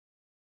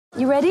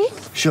You ready?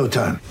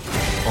 Showtime.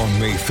 On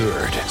May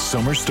 3rd,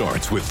 summer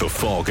starts with The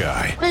Fall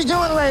Guy. Let's do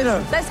it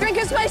later. Let's drink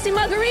a spicy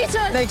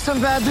margarita. Make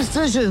some bad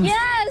decisions.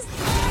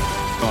 Yes!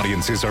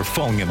 Audiences are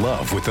falling in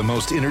love with the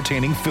most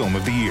entertaining film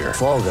of the year.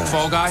 Fall Guy.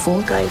 Fall Guy?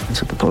 Fall Guy.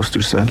 That's what the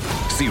poster said.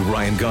 See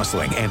Ryan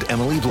Gosling and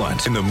Emily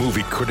Blunt in the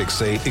movie critics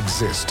say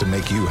exists to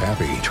make you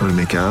happy. Trying to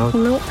make it out?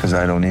 Nope. Because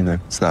I don't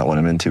either. It's not what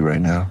I'm into right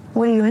now.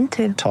 What are you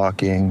into?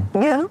 Talking.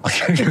 Yeah.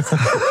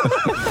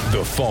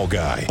 The Fall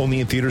Guy.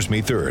 Only in theaters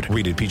May 3rd.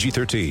 Rated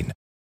PG-13.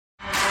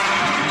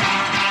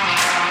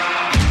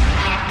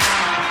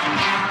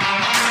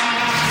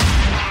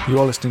 You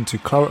are listening to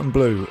Claret and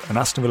Blue, an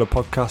Aston Villa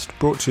podcast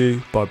brought to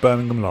you by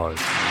Birmingham Live.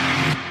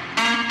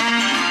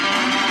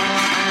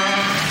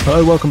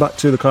 Hello, welcome back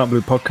to the Claret and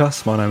Blue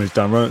podcast. My name is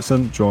Dan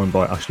Robertson, joined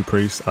by Ashley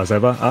Priest as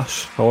ever.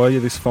 Ash, how are you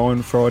this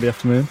fine Friday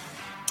afternoon?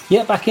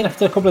 Yeah, back in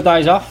after a couple of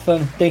days off.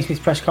 Dean Smith's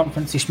press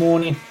conference this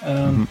morning.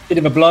 Bit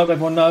of a blow,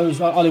 everyone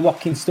knows. Ollie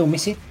Watkins still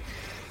missing.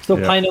 Still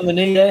playing on the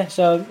knee there,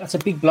 so that's a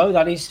big blow,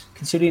 that is,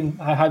 considering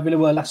how Villa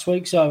were last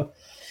week. So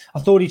I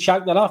thought he'd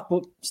shake that off,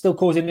 but still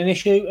causing an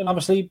issue. And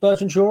obviously,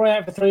 Bertrand Traore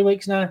out for 3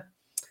 weeks now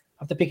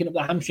after picking up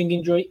that hamstring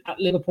injury at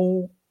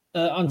Liverpool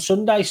on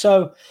Sunday.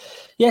 So,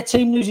 yeah,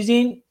 team loses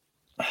in.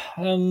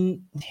 A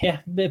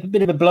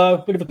bit of a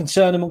blow, bit of a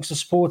concern amongst the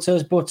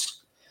supporters. But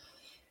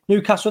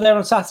Newcastle there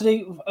on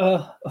Saturday,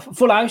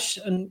 full house.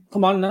 And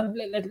come on, now,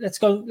 let's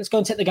go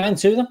and take the game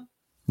to them.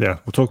 Yeah,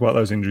 we'll talk about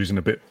those injuries in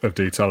a bit of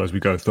detail as we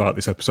go throughout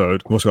this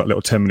episode. We've also got a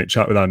little 10-minute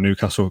chat with our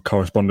Newcastle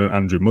correspondent,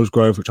 Andrew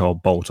Musgrove, which I'll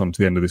bolt on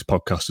to the end of this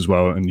podcast as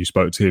well. And you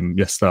spoke to him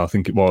yesterday, I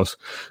think it was,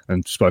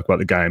 and spoke about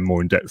the game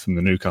more in depth from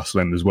the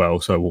Newcastle end as well.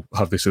 So we'll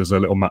have this as a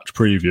little match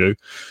preview.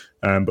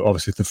 But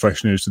obviously the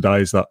fresh news today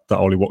is that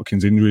Ollie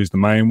Watkins injury is the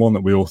main one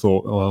that we all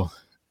thought, well,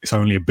 it's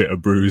only a bit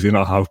of bruising.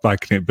 How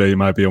bad can it be?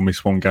 Maybe he'll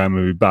miss one game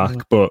and be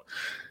back. But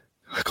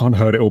I kind of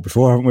heard it all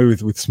before, haven't we,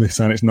 with Smith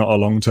saying it's not a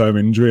long-term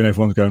injury, and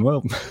everyone's going,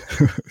 well,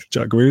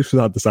 Jack Grealish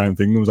had the same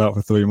thing, was out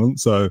for 3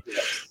 months, so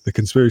the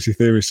conspiracy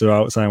theorists are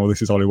out saying, well,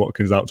 this is Ollie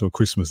Watkins out till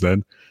Christmas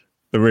then.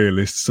 The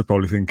realists are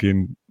probably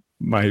thinking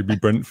maybe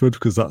Brentford,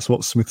 because that's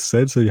what Smith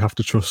said, so you have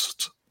to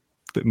trust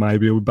that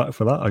maybe he'll be back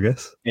for that, I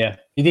guess. Yeah,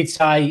 he did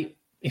say,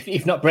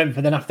 if not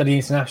Brentford, then after the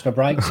international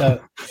break,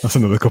 so... That's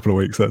another couple of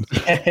weeks then.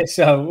 Yeah,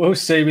 so we'll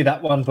see with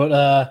that one,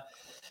 but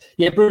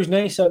bruised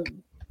knee, so...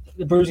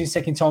 The bruising's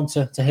taking time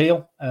to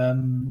heal.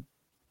 And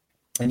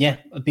yeah,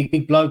 a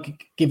big blow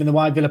given the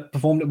way Villa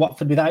performed at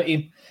Watford without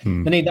him.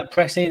 They need that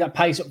press, they need that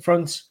pace up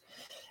front.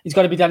 It's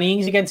got to be Danny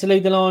Ings again to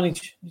lead the line.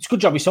 It's a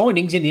good job he signed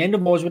Ings in the end,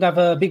 otherwise we'd have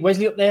a big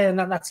Wesley up there and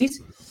that's it.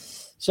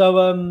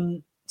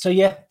 So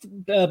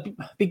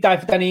big day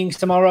for Danny Ings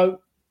tomorrow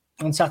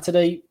on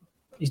Saturday.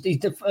 He's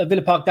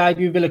Villa Park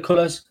debut, Villa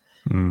colours.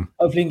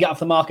 Hopefully he can get off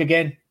the mark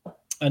again.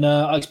 And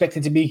I expect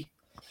him to be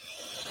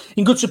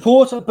in good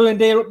support. I'll burn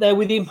Deer up there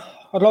with him.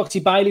 I'd like to see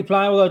Bailey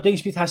play, although Dean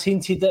Smith has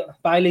hinted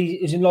that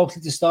Bailey isn't likely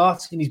to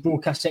start in his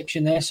broadcast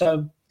section there.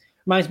 So,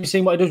 remains to be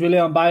seen what he does with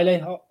Leon Bailey.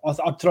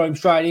 I'd throw him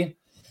straight in.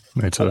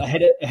 Me too.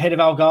 Ahead of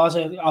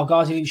Algazi.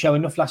 Algazi didn't show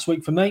enough last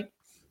week for me.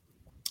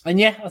 And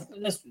yeah,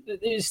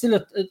 there's still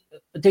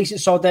a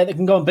decent side there that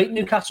can go and beat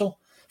Newcastle.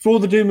 For all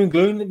the doom and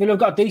gloom, they've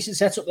got a decent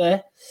setup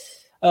there.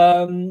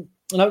 And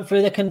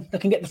hopefully they can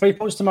get the 3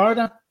 points tomorrow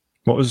then.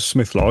 What was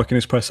Smith like in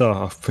his presser?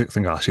 I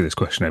think I ask you this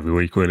question every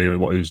week, really.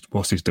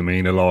 What's his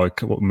demeanour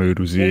like? What mood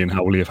was he in?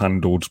 How will he have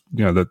handled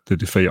the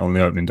defeat on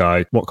the opening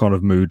day? What kind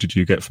of mood did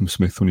you get from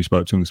Smith when you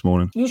spoke to him this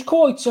morning? He was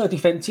quite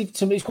defensive.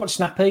 To me, he was quite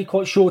snappy,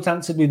 quite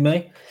short-answered with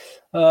me.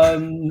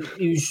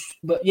 He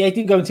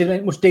didn't go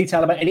into much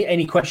detail about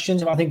any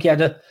questions. I think he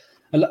had a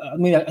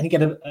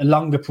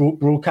longer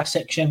broadcast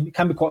section. It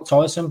can be quite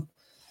tiresome,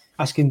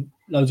 asking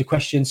loads of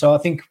questions. So I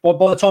think by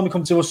the time he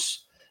come to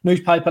us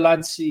newspaper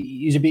lads,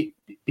 he was a bit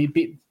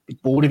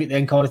bored of it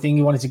then, kind of thing.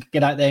 He wanted to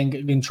get out there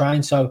and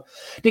train. So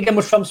didn't get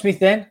much from Smith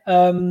then.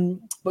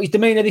 But his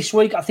demeanour this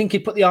week, I think he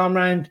put the arm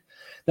around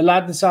the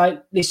lad and say,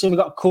 listen, we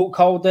got a caught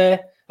cold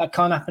there. That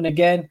can't happen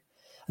again.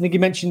 I think he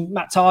mentioned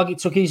Matt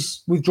Targett took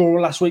his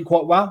withdrawal last week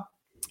quite well.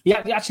 He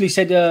actually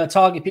said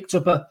Targett picked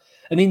up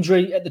an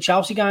injury at the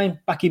Chelsea game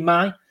back in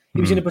May.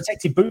 He was in a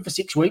protective boot for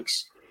 6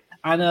 weeks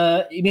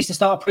and he missed the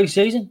start of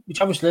pre-season,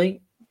 which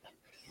obviously...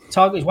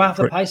 Target was way off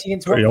the pace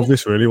against Pretty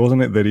obvious, really,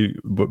 wasn't it? That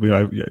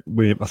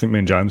I think me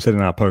and James said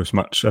in our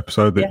post-match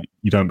episode that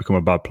you don't become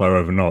a bad player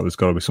overnight. There's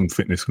got to be some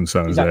fitness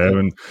concerns there,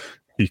 and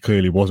he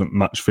clearly wasn't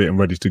match fit and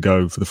ready to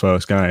go for the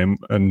first game.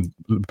 And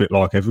a bit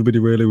like everybody,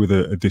 really, with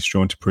a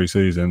disjointed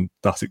pre-season,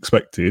 that's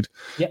expected.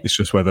 Yep. It's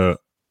just whether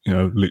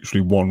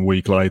literally 1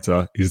 week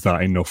later, is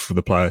that enough for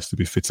the players to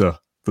be fitter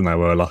than they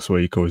were last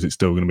week, or is it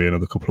still going to be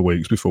another couple of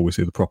weeks before we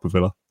see the proper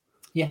Villa?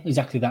 Yeah,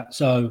 exactly that.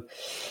 So,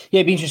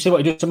 it'd be interesting to see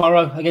what he does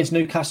tomorrow against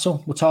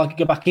Newcastle. Will Targett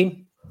go back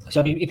in?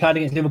 So he played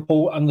against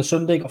Liverpool on the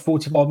Sunday, got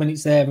 45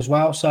 minutes there as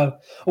well. So,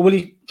 or will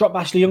he drop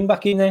Ashley Young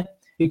back in there?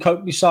 He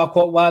coped with Sarr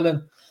quite well,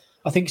 and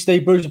I think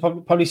Steve Bruce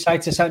will probably say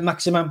to Saint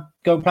Maximin,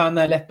 go and play on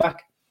their left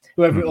back,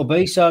 whoever it'll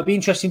be. So, it'll be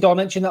interesting. Don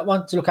mentioned that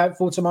one to look out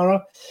for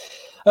tomorrow.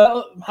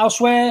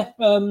 Elsewhere,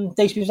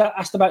 Dave was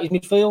asked about his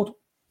midfield.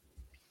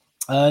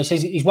 He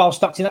says he's well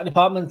stocked in that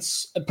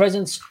department at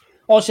present.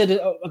 I did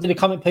a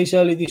comment piece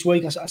earlier this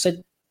week. I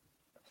said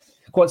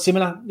quite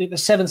similar. The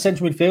 7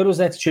 central midfielders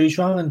there to choose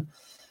from, and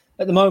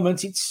at the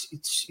moment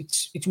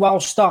it's well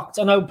stocked.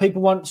 I know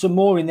people want some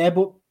more in there,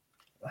 but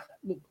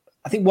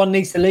I think one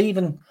needs to leave,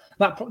 and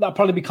that'll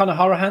probably be Conor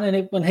Hourihane.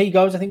 And when he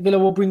goes, I think Villa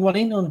will bring one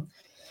in. And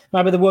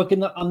maybe they're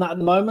working on that at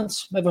the moment.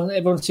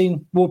 Everyone's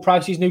seen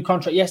Ward-Prowse's new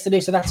contract yesterday,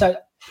 so that's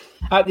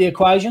out the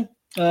equation.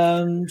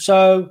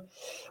 So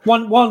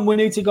one we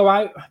need to go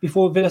out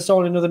before Villa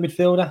sign another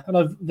midfielder. I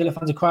know Villa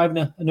fans are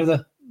craving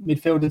another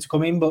midfielder to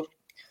come in, but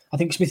I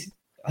think Smith,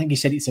 I think he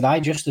said it today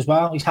just as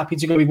well. He's happy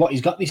to go with what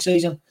he's got this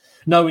season,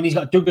 knowing he's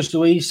got Douglas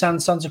Luiz,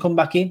 Sanson to come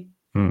back in.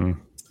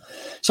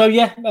 So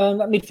that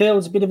midfield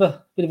is a bit of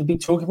a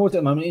big talking point at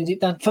the moment, isn't it,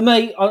 Dan? For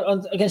me,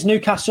 against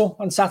Newcastle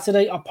on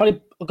Saturday, I'll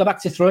go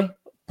back to 3,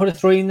 put a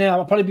 3 in there.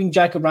 I'll probably bring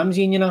Jacob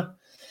Ramsey in. I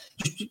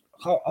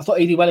thought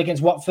he did well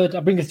against Watford.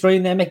 I'll bring a 3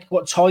 in there, make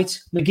it tight.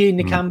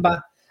 McGinn,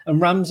 Nakamba, and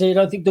Ramsey. I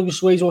don't think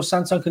Douglas Luiz or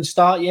Sanson can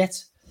start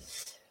yet.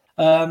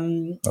 I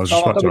was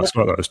just about to ask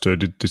about those two.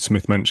 Did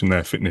Smith mention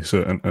their fitness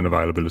and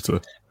availability?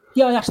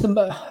 Yeah, I asked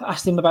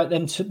him about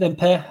them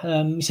pair.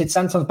 He said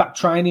Santos's back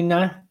training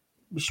now,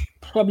 which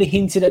probably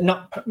hinted at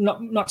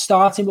not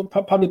starting, but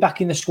probably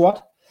back in the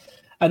squad.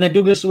 And then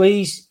Douglas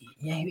Luiz,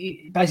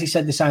 he basically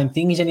said the same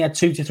thing. He's only had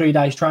 2 to 3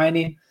 days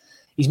training.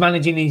 He's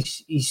managing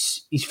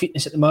his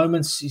fitness at the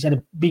moment. He's had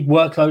a big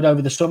workload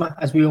over the summer,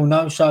 as we all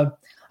know. So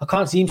I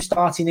can't see him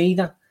starting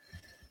either.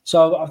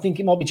 So I think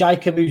it might be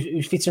Jacob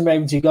who's fit and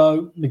ready to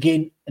go.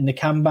 McGinn and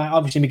Nakamba.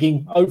 Obviously,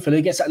 McGinn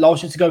hopefully gets that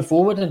license to go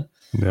forward, and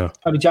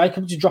probably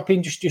Jacob to drop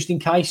in just in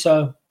case.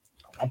 So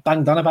I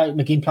banged on about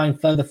McGinn playing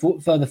further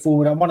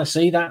forward. I want to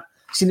see that.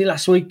 Seen it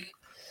last week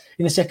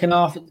in the second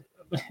half.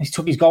 He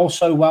took his goal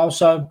so well.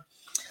 So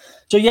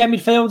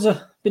midfield's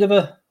a bit of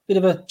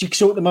a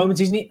jigsaw at the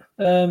moment, isn't it?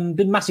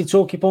 Been massive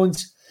talking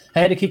points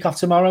ahead of kick-off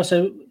tomorrow.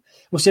 So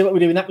we'll see what we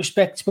do in that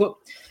respect. But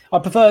I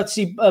prefer to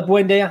see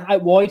Buendia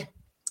out wide.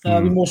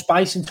 With more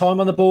space and time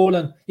on the ball,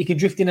 and he can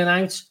drift in and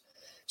out.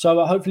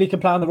 So hopefully he can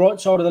play on the right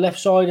side or the left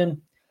side,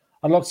 and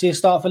I'd like to see a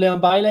start for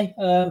Leon Bailey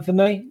for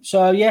me.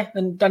 So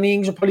and Danny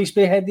Ings will probably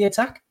spearhead the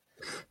attack.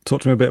 Talk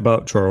to me a bit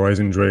about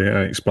Traore's injury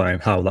and explain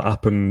how that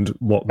happened.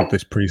 What with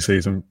this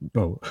pre-season?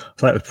 Well, I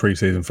say it was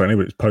pre-season for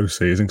anybody, but it's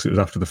post-season because it was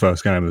after the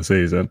first game of the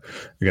season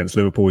against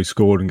Liverpool. He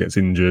scored and gets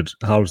injured.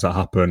 How does that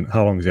happen?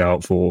 How long is he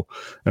out for?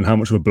 And how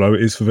much of a blow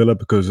it is for Villa?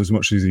 Because as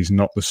much as he's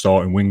not the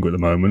starting winger at the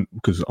moment,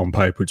 because on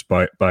paper it's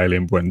Bailey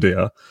and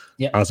Buendia,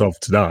 as of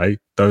today,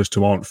 those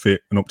two aren't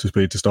fit and up to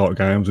speed to start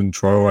games, and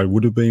Traore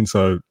would have been.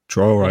 So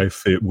Traore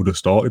fit would have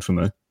started for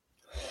me.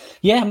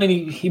 Yeah, I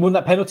mean, he won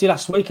that penalty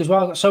last week as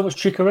well. Got so much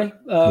trickery.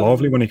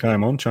 Lively when he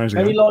came on, changed the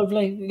game. Very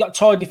lively. He got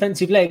tired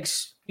defensive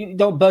legs. You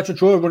don't Bertrand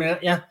Traore running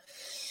at you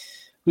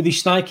with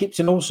his snake hips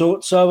and all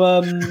sorts.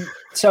 So,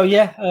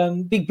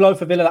 big blow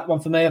for Villa, that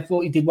one for me. I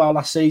thought he did well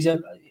last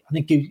season. I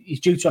think he's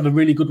due to have a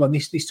really good one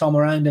this time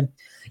around. And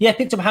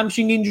picked up a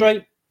hamstring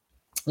injury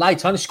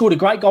late on. He scored a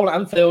great goal at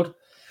Anfield.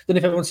 Don't know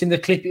if everyone's seen the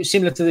clip. It was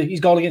similar to his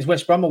goal against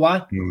West Brom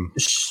away.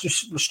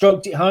 Just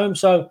stroked it home.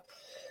 So,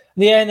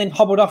 and then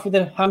hobbled off with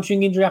a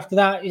hamstring injury after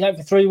that. He's out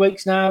for 3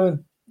 weeks now,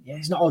 and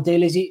it's not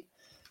ideal, is it?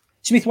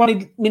 Smith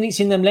wanted minutes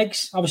in them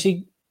legs.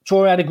 Obviously,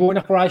 Traore had a groin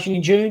operation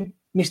in June,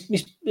 missed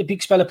a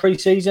big spell of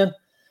pre-season,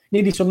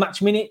 needed some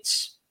match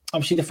minutes.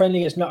 Obviously, the friendly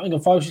against Nottingham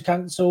Forest was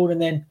cancelled,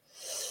 and then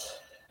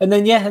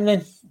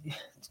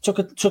took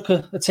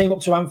a team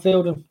up to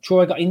Anfield, and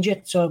Traore got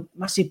injured. So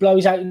massive blow.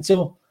 He's out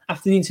until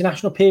after the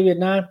international period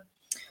now.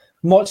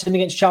 Might send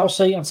against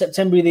Chelsea on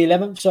September the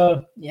 11th.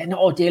 So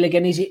not ideal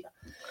again, is it?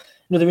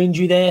 Another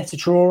injury there to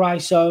Traore,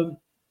 so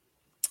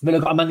Villa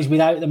got to manage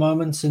without at the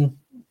moment, and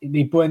it'd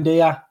be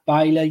Buendia,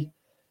 Bailey.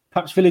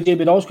 Perhaps Villa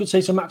Jubilees could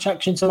see some match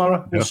action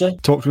tomorrow. We'll see.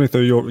 Talk to me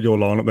through your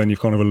lineup then. You've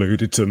kind of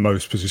alluded to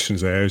most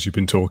positions there as you've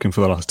been talking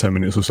for the last 10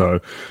 minutes or so.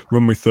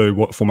 Run me through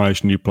what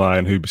formation you play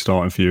and who'll be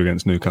starting for you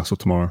against Newcastle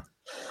tomorrow.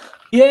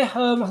 I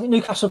think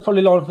Newcastle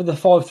probably line up with the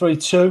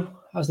 5-3-2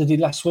 as they did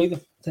last week. They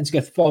tend to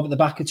get 5 at the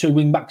back and 2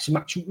 wing backs,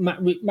 Matt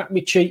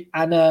Ritchie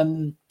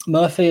and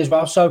Murphy as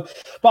well. So,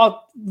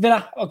 but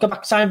I'll go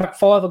back, same back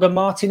 5. I'll go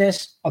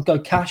Martinez, I'll go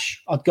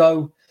Cash, I'll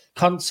go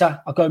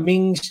Konsa, I'll go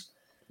Mings.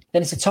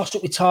 Then it's a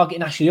toss-up with Target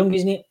and Ashley Young,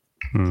 isn't it?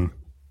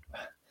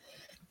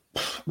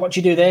 What do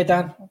you do there,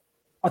 Dan?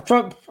 I'll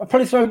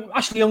probably throw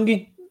Ashley Young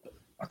in.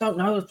 I don't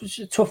know. It's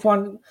a tough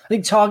one. I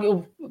think Target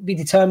will be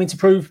determined to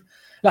prove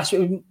last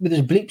week with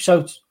his blip.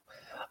 So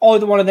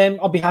either one of them,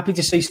 I'll be happy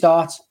to see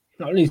start.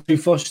 Not really too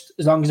fussed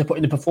as long as they put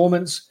in the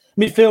performance.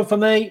 Midfield for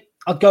me,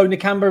 I'd go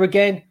Nakamba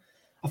again.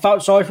 I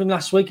felt sorry for him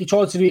last week. He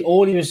tried to do it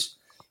all. He was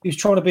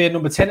trying to be a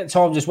number 10 at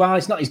times as well.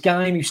 It's not his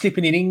game. He was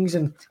slipping in ings,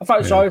 and I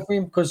felt sorry for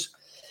him because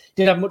he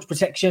didn't have much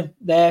protection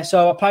there.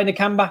 So I played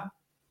Nakamba.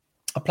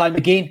 I played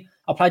McGinn.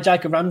 I played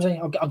Jacob Ramsey.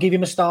 I'll give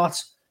him a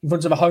start in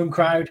front of a home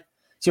crowd.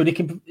 See what he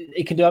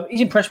can do.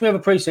 He's impressed me over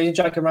pre-season,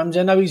 Jacob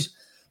Ramsey. I know he's a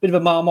bit of a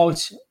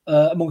marmite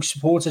amongst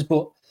supporters,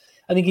 but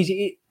I think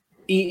he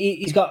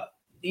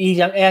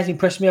has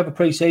impressed me over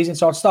pre-season.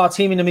 So I'd start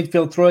him in the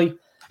midfield 3.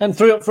 And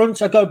 3 up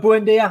front, I go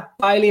Buendia,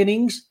 Bailey and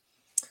Ings.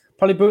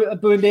 Probably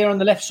Buendia on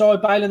the left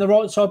side, Bailey on the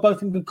right side, both of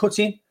them been cut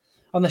in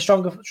on the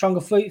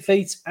stronger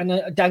feet.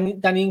 And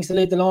Danny Ings to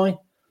lead the line.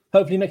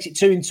 Hopefully makes it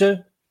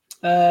 2-2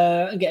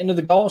 and get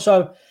another goal.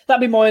 So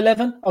that'd be my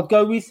 11. I'd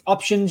go with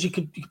options. You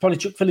could probably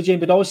chuck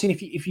Philogene Bedosin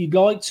if you'd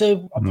like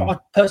to. I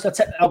personally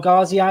take El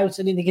Ghazi out.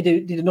 I didn't think he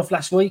did enough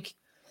last week.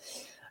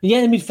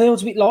 Yeah, the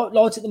midfield's a bit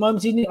light at the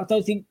moment, isn't it? I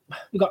don't think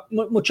we've got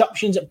much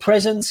options at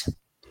present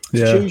to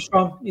choose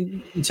from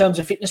in terms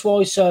of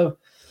fitness-wise. So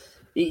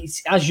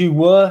it's as you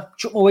were.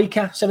 Chuck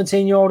Mwika,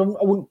 17-year-old,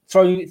 I wouldn't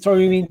throw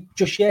him in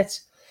just yet.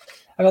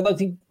 And I don't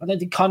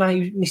think Connor,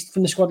 who missed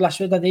from the squad last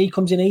week, I don't think he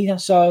comes in either.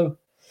 So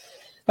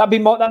that'd be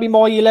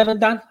my 11,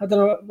 Dan. I don't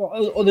know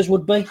what others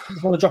would be. I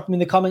just want to drop them in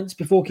the comments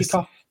before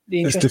kick-off.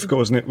 It's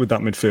difficult, isn't it, with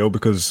that midfield?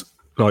 Because,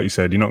 like you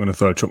said, you're not going to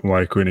throw Chuck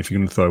Mwika in. If you're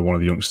going to throw one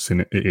of the youngsters in,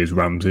 it is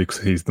Ramsey,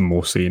 because he's the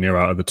more senior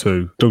out of the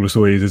two. Douglas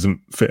Luiz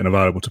isn't fit and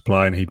available to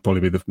play, and he'd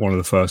probably be one of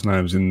the first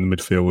names in the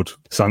midfield.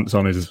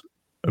 Sanson is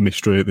a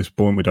mystery at this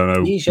point. We don't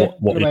know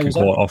what he can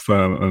quite offer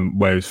and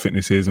where his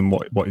fitness is and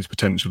what his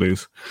potential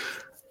is.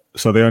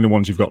 So the only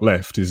ones you've got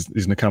left is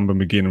Nakamba,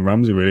 McGinn and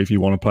Ramsey, really, if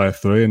you want to play a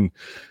 3. And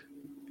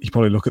you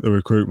probably look at the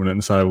recruitment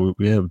and say, well,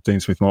 yeah,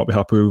 Dean Smith might be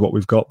happy with what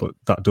we've got, but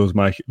that does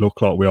make it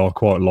look like we are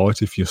quite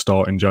light if you're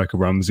starting Jacob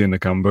Ramsey and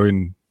Nakamba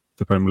in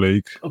the Premier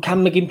League.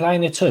 Can McGinn play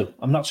in the 2?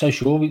 I'm not so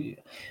sure.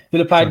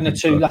 Villa played in the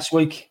 2 last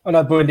week. I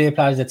know Buendia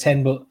plays the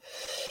 10, but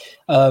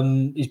there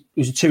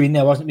was a 2 in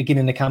there, wasn't it? McGinn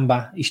and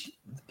Nakamba.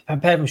 A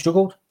pair of them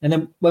struggled. And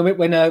then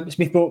when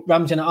Smith brought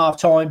Ramsey in at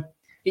half-time,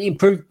 it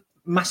improved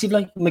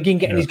massively. McGinn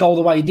getting his goal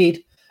the way he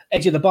did,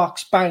 edge of the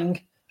box,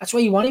 bang. That's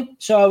where you want him.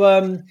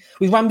 So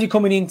with Ramsey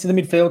coming into the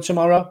midfield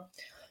tomorrow,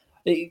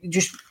 it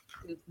just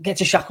gets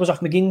the shackles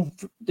off McGinn,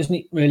 doesn't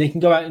it, really? He can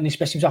go out and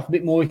express himself a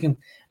bit more. He can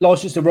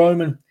license to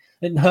roam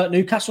and hurt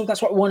Newcastle.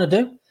 That's what we want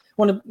to do.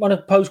 Want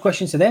to pose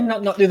questions to them,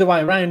 not the other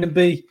way around and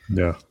be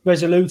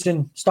resolute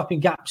and stopping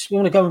gaps. We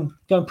want to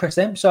go and press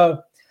them.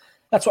 So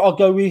that's what I'll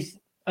go with.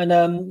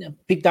 And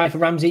big day for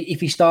Ramsey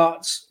if he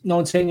starts.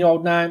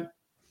 19-year-old now.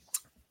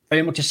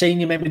 Very much a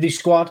senior member of this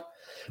squad.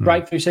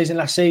 Breakthrough season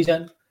last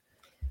season.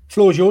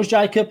 Floor's yours,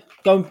 Jacob.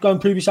 Go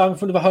and prove yourself in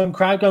front of a home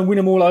crowd. Go and win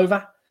them all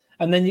over.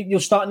 And then you'll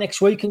start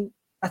next week. And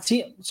that's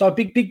it. So a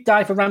big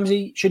day for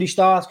Ramsey should he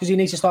start, because he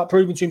needs to start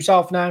proving to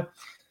himself now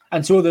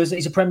and to others that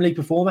he's a Premier League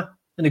performer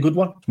and a good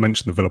one.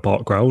 Mentioned the Villa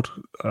Park crowd.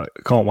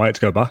 Can't wait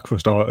to go back for a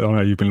start. I know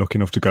you've been lucky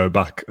enough to go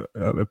back,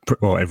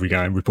 every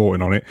game,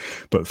 reporting on it.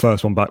 But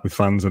first one back with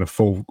fans and a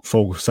full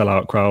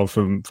sellout crowd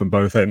from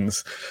both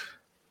ends.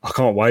 I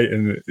can't wait,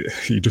 and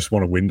you just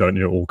want to win, don't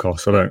you, at all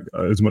costs? I don't.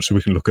 As much as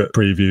we can look at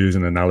previews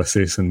and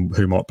analysis and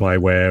who might play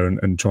where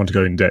and trying to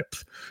go in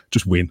depth,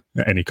 just win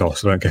at any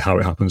cost. I don't care how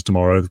it happens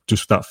tomorrow.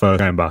 Just that first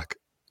game back,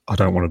 I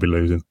don't want to be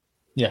losing.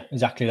 Yeah,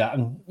 exactly that.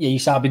 And yeah, you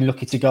say I've been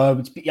lucky to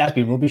go. It has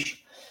been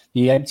rubbish.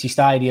 The empty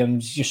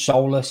stadiums, just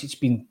soulless. It's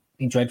been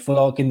dreadful.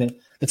 Like in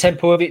the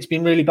tempo of it's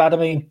been really bad. I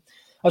mean,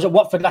 I was at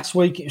Watford last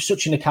week. It was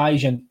such an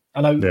occasion.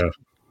 I know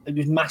it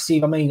was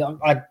massive. I mean, I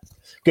had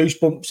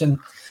goosebumps, and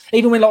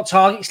even when like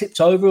Target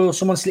slips over or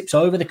someone slips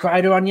over, the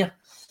crowd are on you.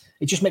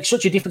 It just makes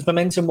such a difference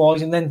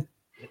momentum-wise. And then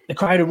the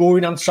crowd are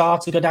roaring on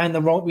Sarr to go down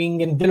the right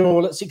wing, and Villa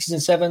all at 6s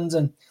and 7s.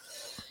 And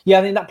yeah,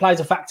 I think that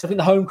plays a factor. I think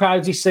the home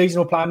crowds this season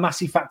will play a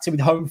massive factor with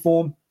home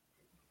form.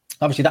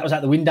 Obviously, that was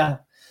out the window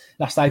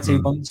last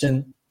 18 months.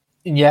 And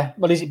yeah,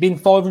 what has it been?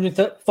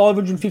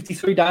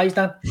 553 days,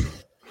 Dan,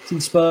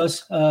 since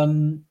Spurs. My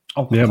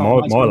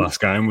last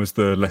game was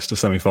the Leicester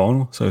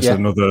semi-final. So it's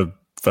another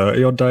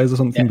 30-odd days or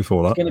something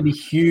before that. It's going to be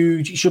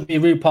huge. It should be a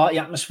real party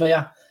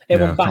atmosphere.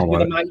 Everyone back with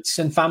their mates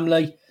and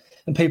family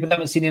and people they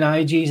haven't seen in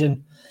ages,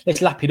 and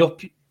let's lap it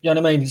up. You know what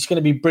I mean? It's going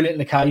to be a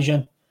brilliant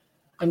occasion.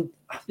 And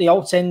the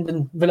Old End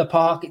and Villa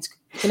Park, it's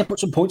going to put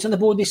some points on the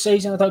board this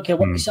season. I don't care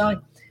what they say.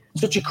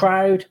 Such a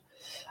crowd.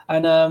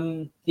 And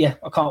I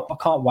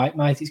can't wait,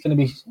 mate. It's going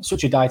to be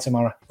such a day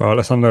tomorrow. Well,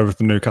 let's hand over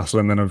to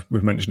Newcastle, and then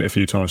we've mentioned it a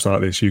few times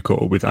like this. You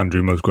caught up with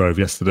Andrew Musgrove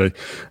yesterday,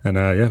 and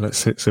let's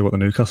see what the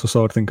Newcastle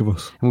side think of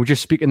us. And we're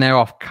just speaking there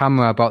off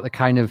camera about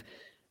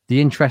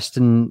the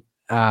interesting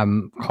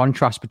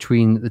contrast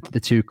between the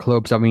two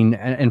clubs. I mean,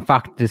 in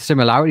fact, the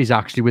similarities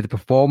actually with the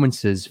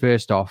performances.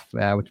 First off,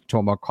 we're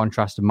talking about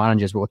contrast of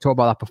managers, but we'll talk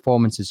about that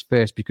performances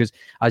first, because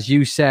as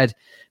you said,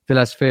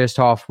 Villa's first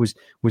half was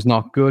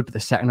not good, but the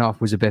second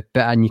half was a bit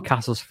better.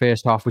 Newcastle's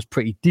first half was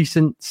pretty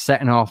decent.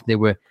 Second half, they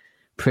were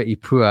pretty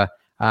poor.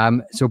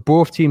 So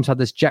both teams had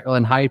this Jekyll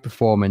and Hyde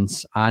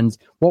performance. And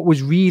what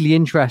was really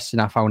interesting,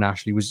 I found,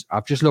 Ashley, was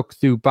I've just looked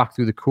back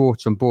through the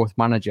quotes on both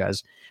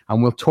managers,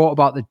 and we'll talk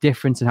about the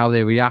difference in how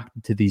they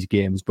reacted to these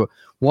games. But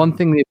one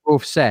thing they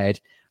both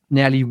said,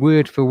 nearly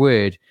word for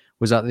word,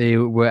 was that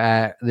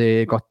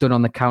they got done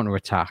on the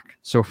counter-attack.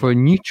 So for a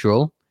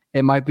neutral,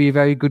 it might be a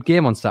very good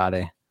game on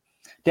Saturday.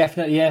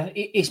 Definitely, yeah.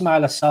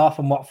 Ismail Assar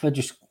from Watford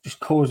just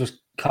caused us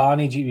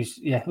carnage.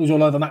 It was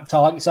all over Matt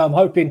Target. So I'm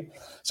hoping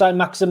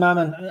Maximum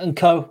and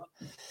co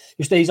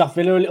just ease off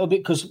Villa a little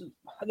bit, because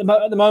at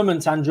the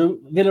moment, Andrew,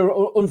 Villa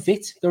are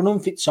unfit. They're an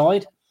unfit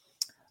side.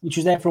 which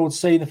was there for all to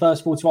see in the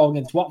first 45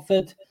 against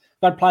Watford.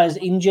 We had players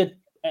injured.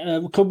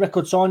 Club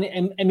record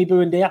signing, Emi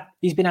Buendia.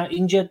 He's been out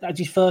injured. That's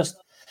his first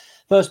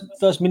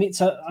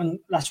minutes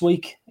last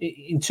week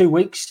in 2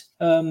 weeks.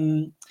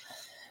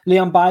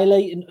 Leon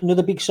Bailey,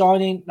 another big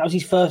signing. That was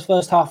his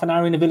first half an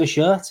hour in a Villa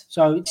shirt.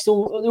 So they're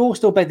all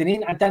still bedding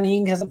in. And Danny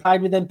Ings hasn't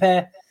played with them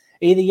pair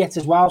either yet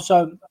as well.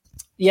 So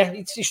yeah,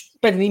 it's just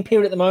bedding in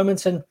period at the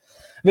moment, and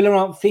Villa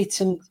aren't fit,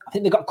 and I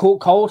think they got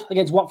caught cold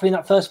against Watford in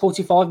that first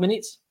 45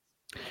 minutes.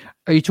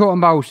 Are you talking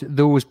about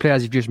those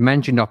players you just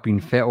mentioned not being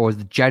fit, or is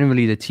it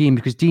generally the team?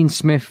 Because Dean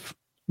Smith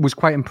was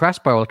quite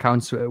impressed by all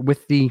accounts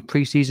with the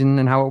pre-season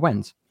and how it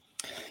went.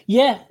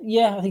 Yeah,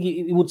 I think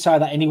he would say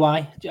that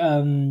anyway.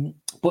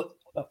 But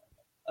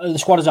the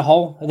squad as a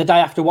whole, the day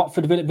after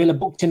Watford, Villa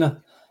booked in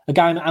a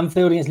game at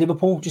Anfield against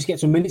Liverpool, just get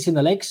some minutes in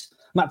the legs.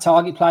 Matt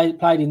Targett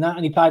played in that,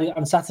 and he played it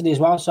on Saturday as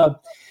well. So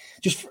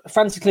just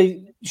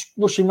frantically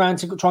rushing around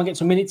to try and get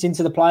some minutes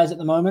into the players at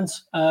the moment.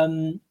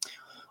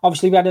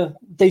 Obviously, we had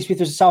Dean Smith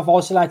was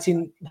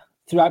self-isolating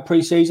throughout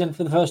pre-season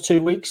for the first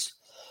 2 weeks.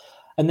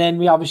 And then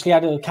we obviously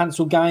had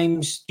cancelled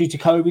games due to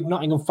COVID,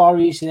 Nottingham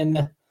Forest, and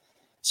then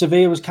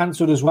Sevilla was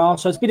cancelled as well.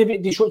 So it's been a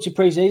bit disruptive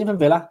pre-season for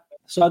Villa.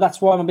 So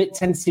that's why I'm a bit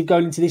tentative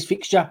going into this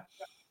fixture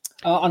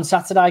on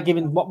Saturday,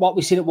 given what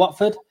we've seen at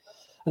Watford.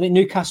 I think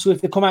Newcastle,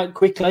 if they come out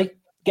quickly,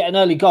 get an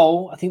early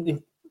goal, I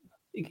think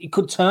it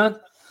could turn.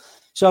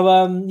 So,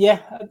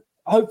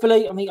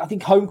 hopefully, I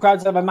think home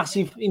crowds have a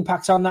massive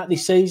impact on that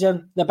this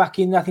season. They're back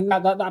in. I think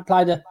that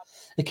played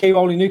a key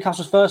role in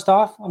Newcastle's first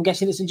half. I'm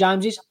guessing at St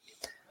James's.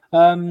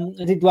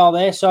 They did well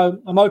there. So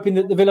I'm hoping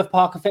that the Villa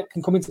Park effect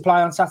can come into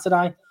play on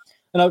Saturday,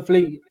 and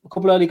hopefully a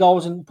couple of early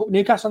goals and put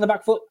Newcastle on the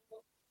back foot.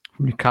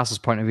 From Newcastle's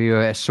point of view,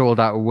 a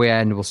sold-out away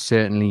end will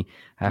certainly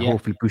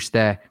hopefully boost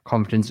their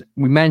confidence.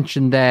 We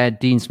mentioned there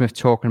Dean Smith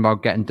talking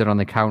about getting done on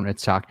the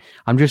counter-attack.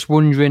 I'm just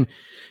wondering,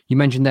 you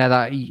mentioned there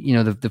that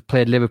they've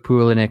played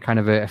Liverpool in a kind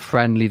of a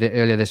friendly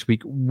earlier this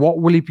week. What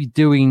will he be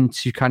doing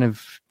to kind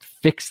of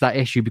fix that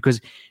issue?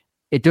 Because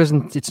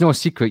it's no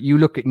secret. You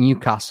look at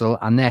Newcastle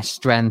and their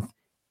strength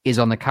is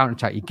on the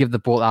counter-attack. You give the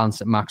ball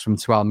out at maximum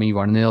to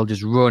Almiron and they'll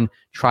just run,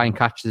 try and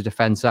catch the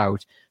defence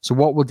out. So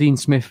what will Dean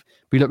Smith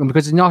be looking?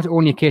 Because it's not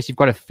only a case you've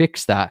got to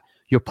fix that,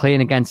 you're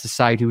playing against a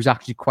side who's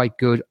actually quite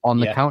good on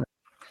the counter.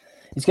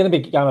 It's going to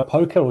be a game of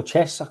poker or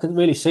chess. I can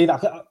really see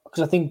that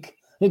because I think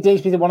Dean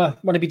Smith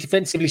want to be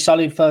defensively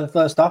solid for the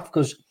first half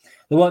because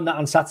they weren't that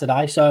on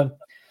Saturday. So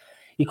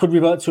he could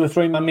revert to a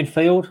three-man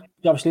midfield.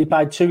 He obviously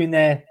played two in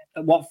there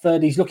at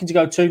Watford. He's looking to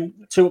go two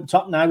up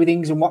top now with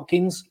Ings and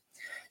Watkins.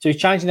 So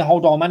he's changing the whole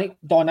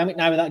dynamic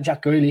now without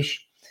Jack Grealish.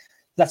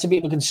 That's a bit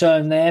of a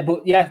concern there.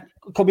 But yeah,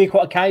 it could be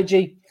quite a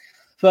cagey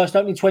first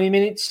opening 20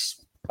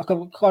 minutes, like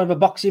a kind of a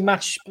boxing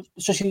match,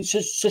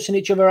 sussing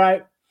each other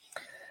out.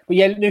 But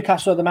yeah,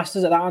 Newcastle are the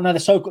masters at that. I know they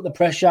soak up the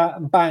pressure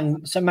and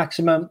bang, St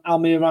Maximum,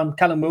 Almiron,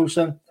 Callum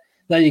Wilson.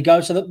 There you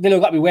go. So Villa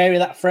have got to be wary of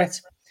that threat.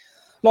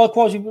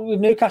 Likewise with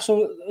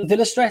Newcastle,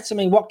 Villa's threat. I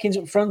mean, Watkins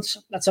up front,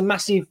 that's a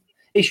massive,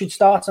 he should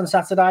start on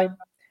Saturday.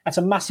 That's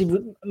a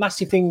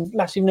massive thing,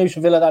 massive news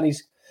for Villa that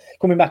he's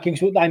coming back in.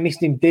 They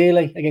missed him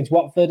dearly against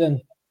Watford.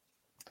 And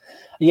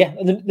yeah,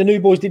 the new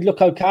boys did look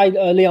okay.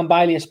 Leon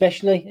Bailey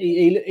especially.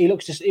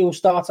 He'll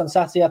start on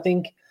Saturday, I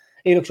think.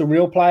 He looks a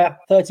real player,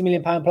 £30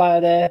 million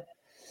player there.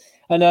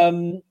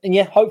 And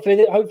yeah, hopefully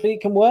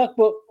it can work.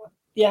 But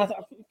yeah,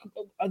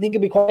 I think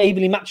it'll be quite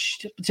evenly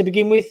matched to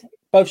begin with.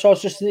 Both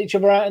sides just each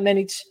other out, and then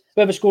it's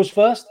whoever scores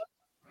first.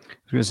 I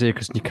was going to say,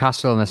 because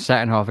Newcastle in the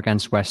second half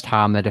against West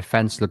Ham, their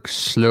defence looked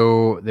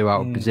slow. They were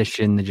out of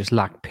position. They just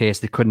lacked pace.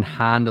 They couldn't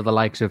handle the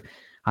likes of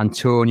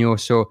Antonio.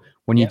 So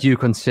when you do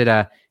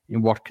consider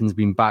Watkins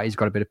being back, he's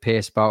got a bit of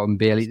pace about him.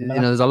 Bailey,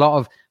 there's a lot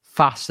of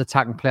fast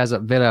attacking players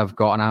that Villa have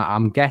got, and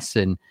I'm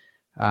guessing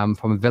from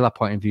a Villa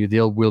point of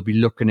view, will be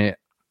looking at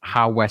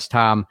how West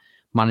Ham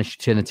managed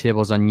to turn the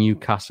tables on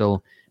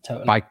Newcastle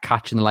by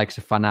catching the likes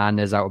of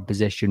Fernandes out of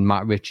position,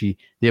 Matt Ritchie.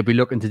 They'll be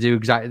looking to do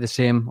exactly the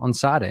same on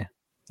Saturday.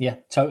 Yeah,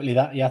 totally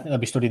that. Yeah, I think they'll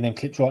be studying them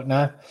clips right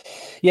now.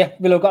 Yeah,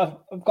 Villa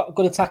have got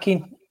good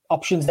attacking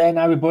options there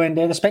now with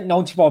Buendia. They spent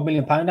 £95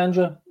 million,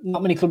 Andrew.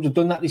 Not many clubs have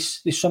done that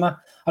this summer.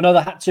 I know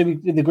they had to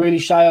with the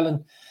Grealish sale,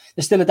 and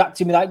they're still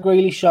adapting without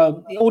Grealish.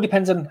 So it all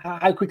depends on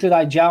how quickly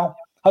they gel.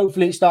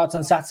 Hopefully it starts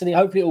on Saturday.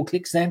 Hopefully it all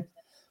clicks then.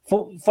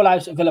 Full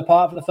house at Villa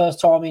Park for the first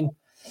time in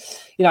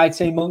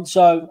 18 months.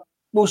 So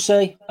we'll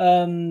see.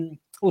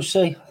 We'll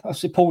see. I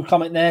see Paul's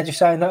comment there, just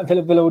saying that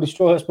Villa will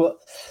destroy us. But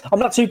I'm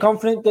not too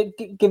confident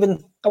that,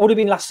 given I would have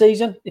been last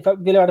season if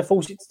Villa had a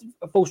full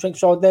strength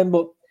side then.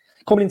 But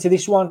coming into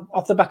this one,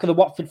 off the back of the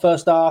Watford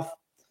first half,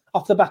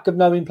 off the back of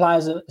knowing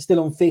players are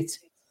still unfit,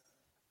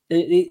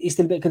 it's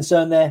still a bit of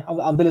concern there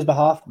on Villa's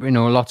behalf.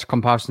 Lots of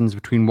comparisons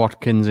between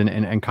Watkins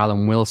and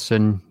Callum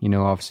Wilson.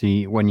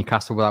 Obviously, when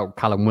Newcastle without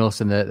Callum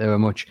Wilson, they were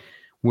much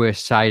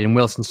worse side. And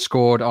Wilson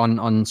scored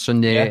on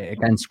Sunday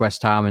against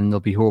West Ham, and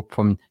there'll be hope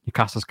from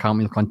Newcastle's camp.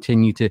 He'll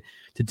continue to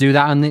do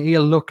that, and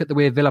he'll look at the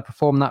way Villa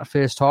performed that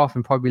first half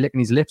and probably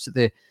licking his lips at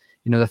the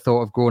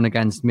thought of going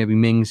against maybe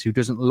Mings, who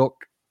doesn't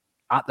look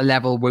at the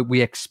level we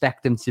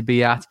expect him to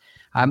be at.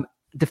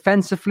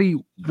 defensively,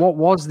 what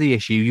was the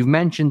issue? You've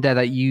mentioned there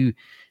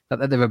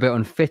that they're a bit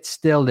unfit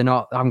still.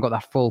 Haven't got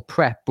that full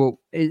prep. But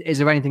is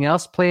there anything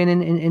else playing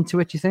into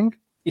it, do you think?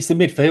 It's the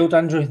midfield,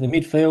 Andrew. The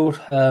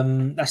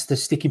midfield. That's the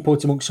sticking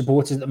point amongst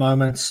supporters at the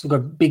moment. We've got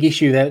a big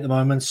issue there at the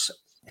moment.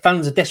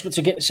 Fans are desperate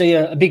to get to see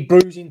a big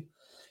bruising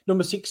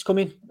number 6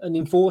 coming, an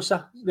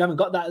enforcer. We haven't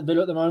got that at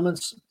Villa at the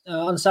moment.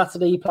 On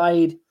Saturday, he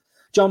played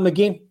John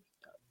McGinn.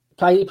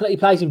 He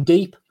plays him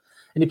deep,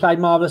 and he played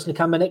marvellously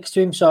Canberra next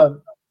to him.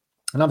 So,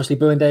 and obviously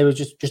Burndale was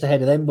just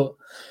ahead of them. But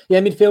yeah,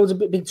 midfield's a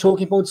big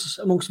talking points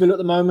amongst Villa at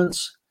the moment.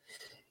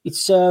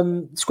 It's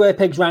square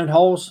pegs, round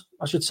holes,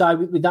 I should say,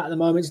 with that at the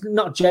moment. It's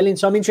not gelling.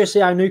 So I'm interested to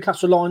see how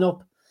Newcastle line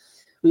up.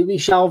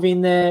 With Shelby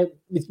in there,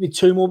 with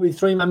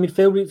 3-man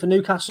midfield for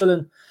Newcastle.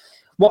 And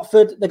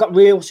Watford, they got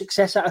real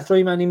success out of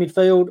 3-man in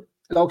midfield.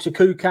 Like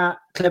Kukat,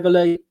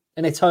 Cleverley,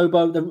 and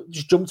Etobo. They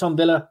just jumped on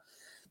Villa,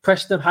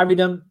 pressed them, harried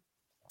them.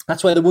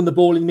 That's where they won the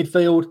ball in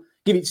midfield.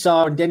 Give it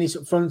Sarr and Dennis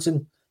up front,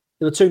 and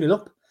they were 2-0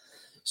 up.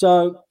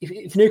 So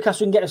if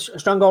Newcastle can get a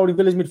strong hold in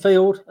Villa's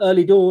midfield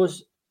early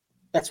doors,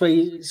 that's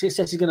where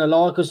success is going to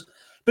lie. Because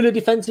Villa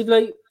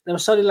defensively, they were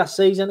solid last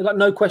season. They've got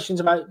no questions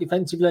about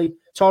defensively.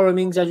 Tyrone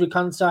Mings, Ezri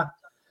Konsa,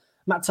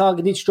 Matt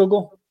Target did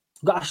struggle.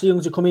 We've got Ashley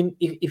Young to come in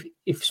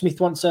if Smith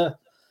wants a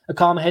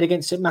calmer head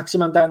against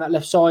Maximum down that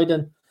left side,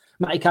 and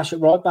Matty Cash at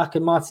right back,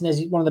 and Martinez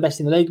is one of the best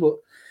in the league. But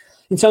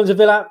in terms of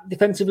Villa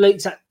defensively,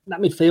 it's that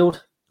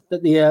midfield,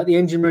 that the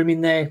engine room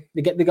in there.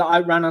 They got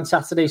outran on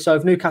Saturday. So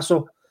if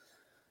Newcastle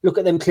look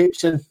at them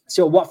clips and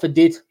see what Watford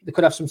did, they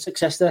could have some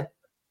success there.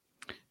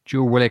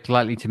 Joe Willock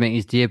likely to make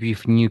his debut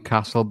for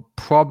Newcastle.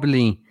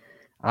 Probably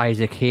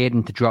Isaac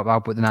Hayden to drop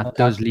out, but then that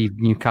does leave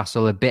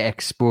Newcastle a bit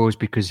exposed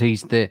because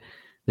he's the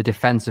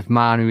defensive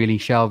man who really,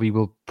 Shelby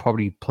will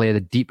probably play the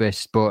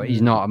deepest, but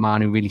he's not a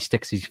man who really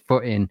sticks his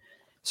foot in.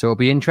 So it'll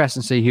be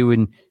interesting to see who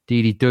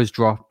indeed he does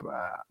drop.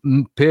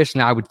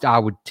 Personally, I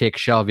would take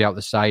Shelby out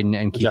the side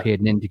and keep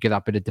Hayden in to get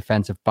that bit of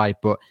defensive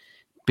bite, but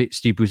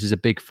Steve Bruce is a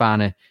big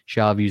fan of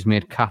Shelby, who's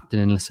made captain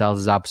in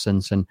Lascelles'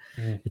 absence, and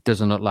it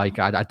doesn't look like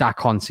I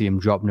can't see him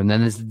dropping him.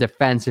 Then there's the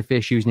defensive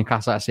issues.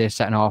 Newcastle, like I say,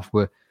 second half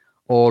were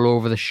all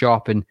over the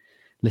shop, and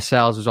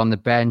Lascelles was on the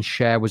bench,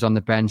 Cher was on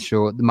the bench,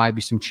 so there might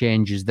be some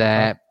changes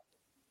there.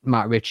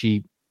 Matt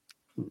Ritchie,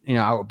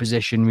 out of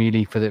position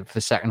really for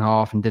the second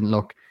half and didn't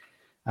look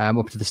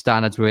up to the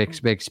standards we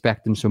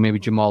expect him. So maybe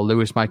Jamal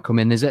Lewis might come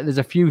in. There's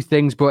a few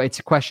things, but it's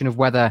a question of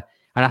whether,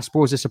 and I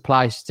suppose this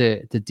applies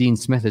to Dean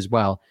Smith as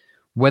well,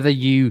 whether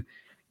you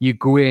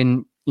go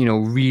in,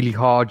 really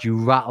hard, you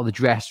rattle the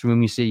dressing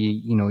room. You see,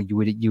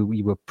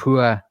 you were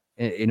poor,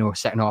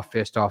 second half,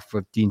 first half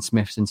for Dean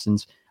Smith's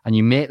instance, and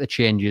you make the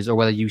changes, or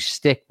whether you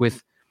stick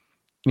with,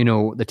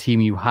 the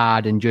team you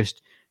had and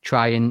just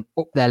try and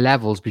up their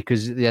levels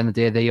because at the end of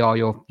the day, they are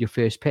your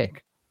first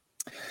pick.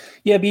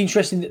 Yeah, it'd be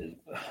interesting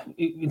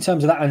in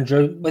terms of that,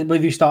 Andrew. Whether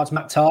he starts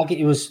Matt Target,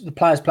 he was the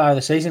players' player of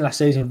the season last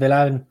season in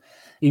Villa, and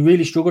he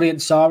really struggled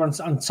against Sarr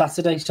on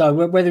Saturday. So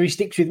whether he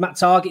sticks with Matt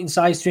Target and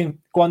says to him,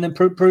 "Go on then,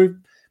 prove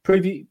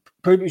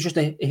it was just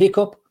a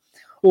hiccup,"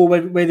 or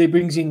whether he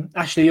brings in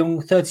Ashley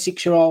Young,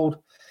 36-year-old.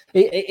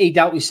 He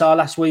dealt with Sarr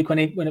last week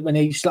when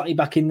he slightly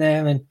back in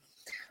there, and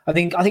I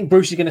think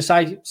Bruce is going to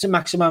say to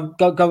Maximum,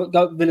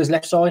 go Villa's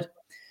left side,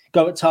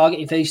 go at Target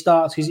if he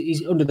starts because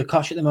he's under the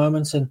cosh at the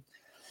moment, and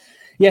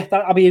yeah,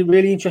 that'll be a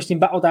really interesting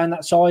battle down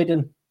that side.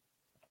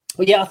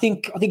 But yeah, I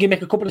think he'll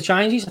make a couple of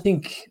changes. I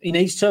think he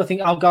needs to. I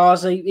think Al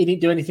Ghazi, he didn't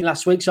do anything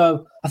last week,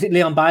 so I think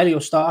Leon Bailey will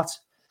start.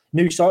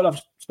 New side,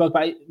 I've spoke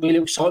about it, really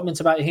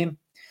excitement about him.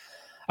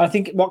 I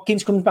think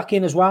Watkins comes back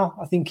in as well.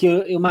 I think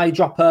he'll maybe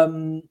drop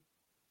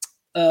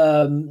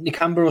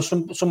Nicambra or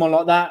someone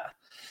like that,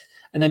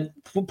 and then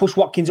push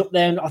Watkins up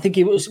there. And I think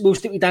we'll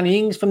stick with Danny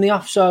Ings from the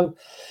off. So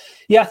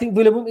yeah, I think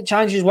Villa will make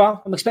changes as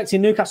well. I'm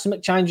expecting Newcastle to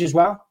make changes as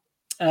well.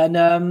 And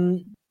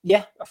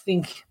I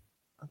think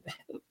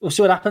we'll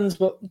see what happens.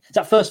 But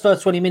that first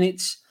 20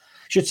 minutes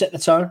should set the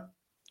tone.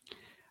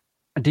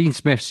 Dean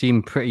Smith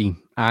seemed pretty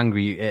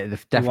angry,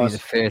 definitely the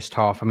first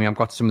half. I mean, I've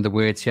got some of the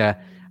words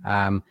here.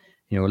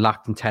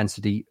 Lacked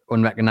intensity,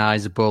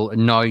 unrecognisable,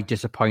 annoyed,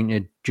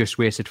 disappointed, just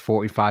wasted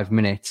 45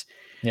 minutes.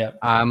 Yeah.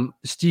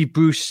 Steve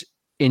Bruce,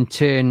 in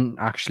turn,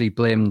 actually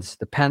blamed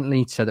the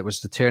penalty, said it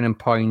was the turning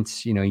point.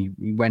 He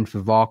went for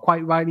VAR.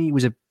 Quite rightly, it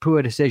was a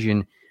poor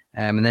decision.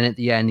 And then at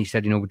the end, he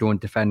said, we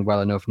don't defend well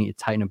enough, need to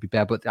tighten up, be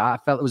better. But I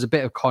felt there was a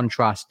bit of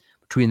contrast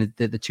between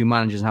the two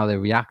managers and how they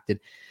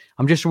reacted.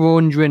 I'm just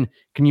wondering,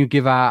 can you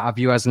give our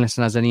viewers and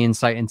listeners any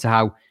insight into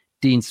how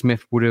Dean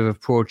Smith would have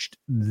approached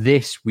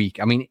this week?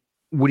 I mean,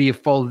 would he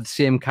have followed the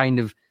same kind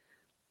of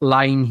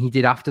line he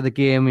did after the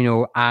game,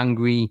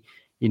 angry,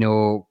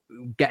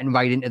 getting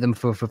right into them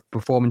for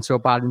performing so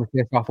bad in the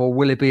first half? Or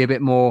will it be a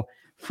bit more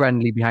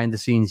friendly behind the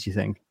scenes, do you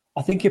think?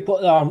 I think he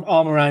put the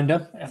arm around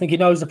him. I think he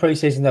knows the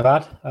pre-season they've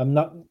had.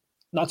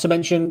 Not to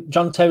mention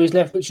John Terry's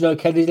left, Richard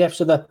O'Kelly's left,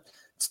 so the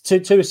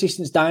two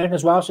assistants down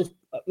as well. So,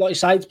 like you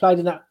say, he's played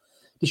in that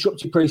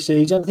disruptive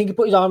pre-season. I think he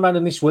put his arm around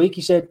him this week.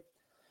 He said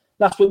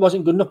last week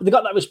wasn't good enough, but they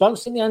got that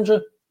response, didn't they, Andrew?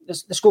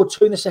 They scored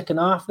 2 in the second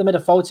half. They made a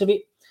fight of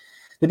it.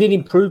 They did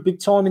improve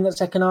big time in that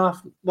second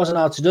half. Wasn't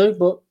hard to do,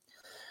 but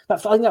I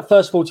think that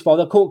first 45,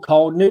 they caught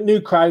cold. New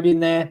crowd in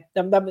there.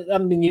 They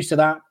haven't been used to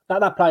that.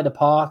 That played a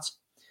part.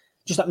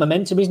 Just that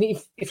momentum, isn't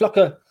it?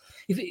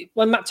 If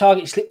when Matt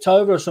Targett slipped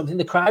over or something,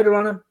 the crowd are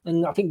on him,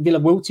 and I think Villa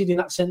wilted in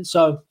that sense.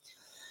 So,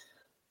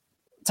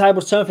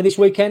 tables turn for this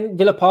weekend.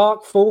 Villa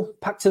Park full,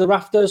 packed to the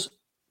rafters.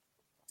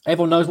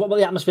 Everyone knows what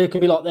the atmosphere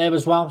can be like there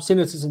as well.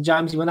 Similar to St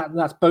James's when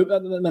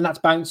that's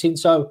bouncing.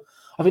 So,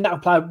 I think that will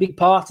play a big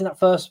part in that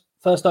first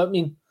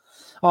opening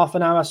half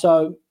an hour.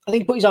 So, I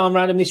think he put his arm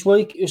around him this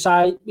week. He'll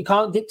say we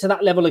can't dip to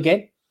that level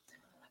again,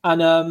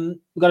 and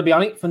we've got to be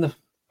on it from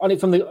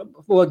the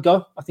word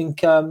go. I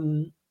think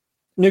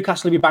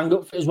Newcastle will be banged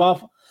up as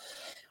well.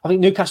 I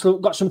think Newcastle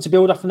got something to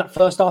build off from that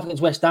first half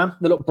against West Ham.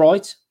 They look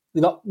bright.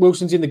 They got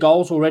Wilson's in the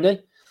goals already,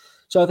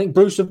 so I think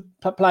Bruce will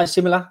play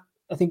similar.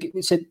 I think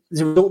there's a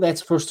result there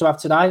for us to have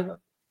today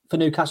for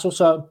Newcastle.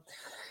 So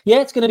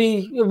yeah, it's going to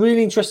be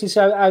really interesting to see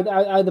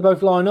how they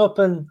both line up,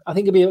 and I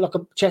think it'll be like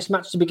a chess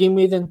match to begin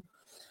with, and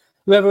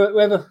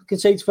whoever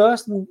concedes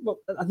first, and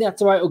I think that's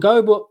the way it'll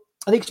go. But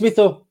I think Smith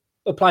will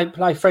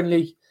play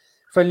friendly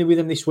with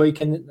them this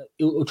week, and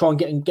he'll try and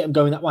get them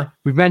going that way.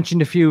 We've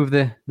mentioned a few of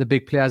the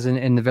big players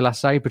in the Villa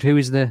side, but who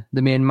is the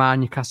main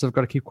man Newcastle have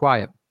got to keep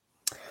quiet?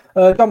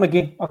 Don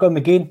McGinn. I'll go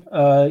McGinn.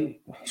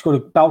 He scored a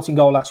belting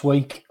goal last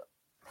week.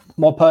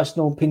 My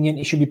personal opinion,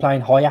 he should be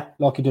playing higher,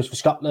 like he does for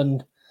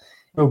Scotland.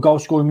 Real goal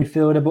scoring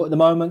midfielder, but at the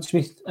moment,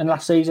 Smith and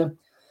last season,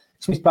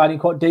 Smith played in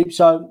quite deep.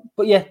 So,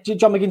 but yeah,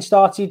 John McGinn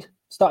started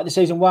the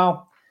season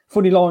well.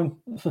 Funny line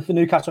for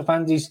Newcastle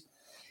fans is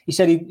he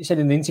said in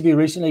an interview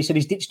recently, he said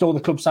he's ditched all the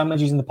club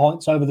sandwiches and the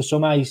pints over the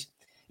summer. He's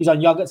on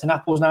yogurts and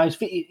apples now. He's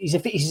the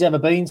fittest he's ever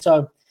been.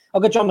 So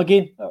I'll go John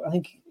McGinn. I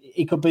think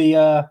he could be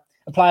a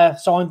player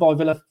signed by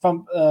Villa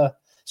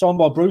signed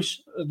by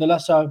Bruce at Villa.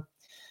 So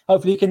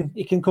hopefully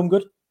he can come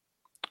good.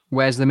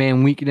 Where's the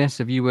main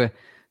weakness? If you were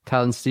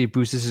telling Steve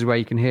Bruce this is where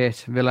you can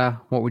hit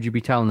Villa, what would you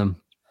be telling them?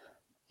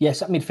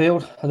 Yes, at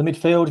midfield.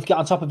 If you get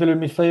on top of Villa in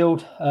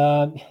midfield,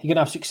 you're going to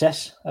have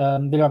success.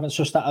 Villa haven't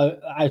sussed that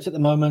out at the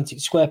moment.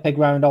 It's square peg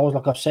round holes,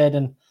 like I've said,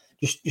 and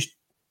just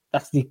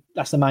that's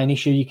the main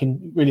issue. You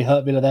can really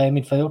hurt Villa there in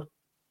midfield.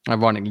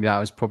 Ironically, that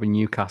was probably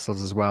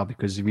Newcastle's as well,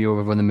 because if you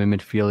overrun them in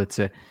midfield,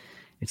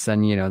 it's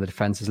then the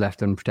defence is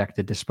left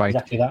unprotected despite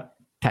exactly that.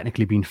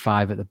 Technically being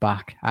 5 at the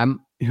back.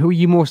 Who are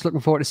you most looking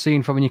forward to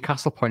seeing from a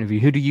Newcastle point of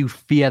view? Who do you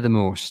fear the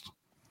most?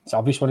 It's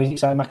obvious what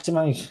he's saying,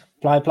 Maximin. He's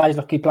plays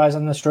like he plays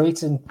on the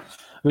streets, and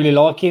really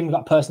like him.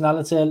 Got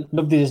personality.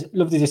 Loved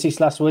his assist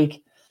last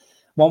week.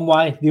 One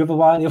way, the other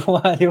way, the other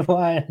way, the other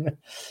way. And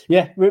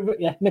yeah,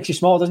 makes you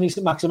smile, doesn't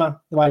he, Maximin?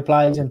 The way he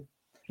plays, and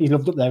he's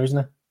loved up there, isn't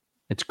he?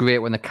 It's great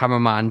when the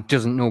cameraman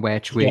doesn't know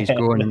which way he's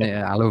going.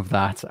 I love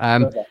that.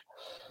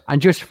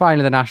 And just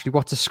finally, then, Ashley,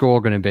 what's the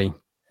score going to be?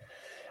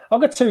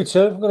 I've got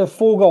 2-2. I've got a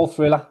 4-goal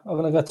thriller. I'm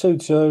going to go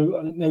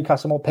 2-2.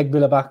 Newcastle might peg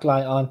Villa back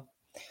late on.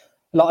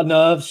 A lot of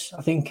nerves,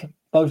 I think,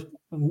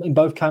 in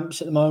both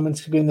camps at the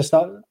moment, given the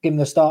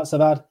starts they've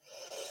had.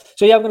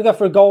 So yeah, I'm going to go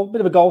for a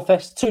bit of a goal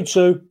fest.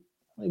 2-2.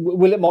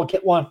 Willett might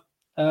get one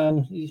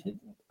on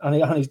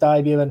his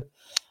debut, and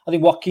I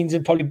think Watkins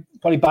and probably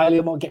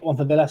Bailey might get one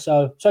for Villa.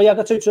 So yeah, I've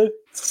got 2-2.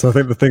 So I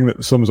think the thing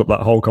that sums up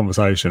that whole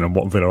conversation and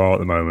what Villa are at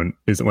the moment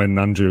is that when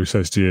Andrew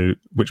says to you,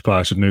 which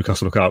player should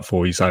Newcastle look out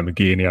for, you say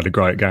McGinn. He had a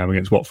great game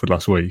against Watford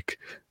last week.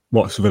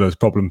 What's Villa's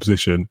problem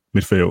position?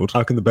 Midfield.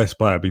 How can the best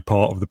player be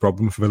part of the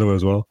problem for Villa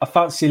as well? I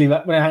felt silly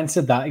when I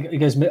answered that. He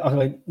goes,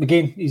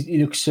 McGinn, he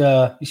looks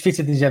he's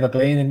fitter than he's ever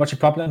been, and what's your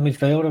problem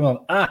midfield? I'm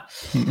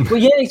like, Well,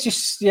 yeah,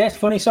 it's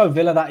funny. So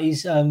Villa, that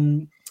is,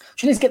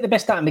 she needs to get the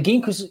best out of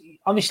McGinn, because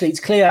obviously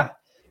it's clear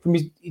from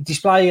his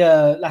display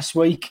last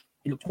week,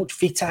 he looked much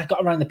fitter,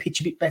 got around the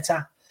pitch a bit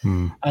better.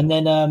 And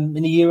then in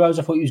the Euros,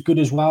 I thought he was good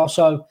as well.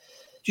 So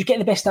just getting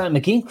the best out of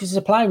McGinn, because there's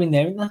a player in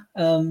there, isn't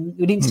there?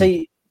 We didn't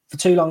see it for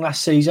too long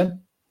last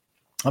season.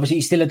 Obviously,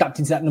 he's still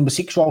adapting to that number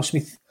 6 role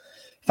Smith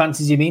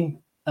fancies him in.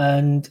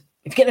 And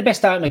if you get the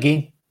best out of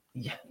McGinn,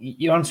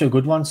 you're onto a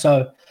good one.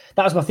 So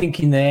that was my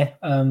thinking there.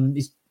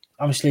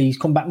 He's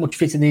come back much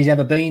fitter than he's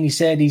ever been. He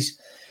said he's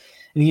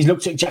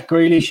looked at Jack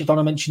Grealish. I don't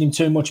want to mention him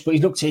too much, but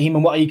he's looked at him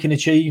and what he can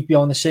achieve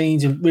behind the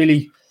scenes, and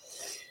really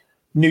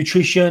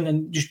nutrition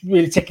and just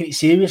really taking it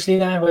seriously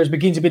now. Whereas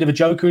McGinn's a bit of a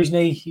joker, isn't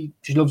he? He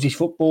just loves his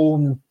football,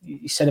 and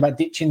he said about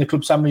ditching the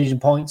club sandwiches and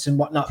points and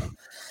whatnot.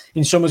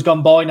 In summer's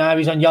gone by now,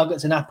 he's on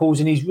yogurts and apples,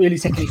 and he's really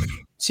taking it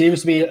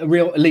serious to be a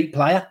real elite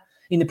player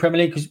in the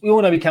Premier League, because we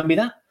all know he can be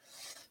that.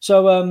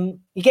 So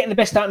you're getting the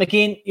best out of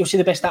McGinn. You'll see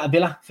the best out of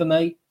Villa for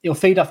me. He'll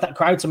feed off that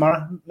crowd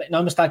tomorrow. Make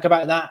no mistake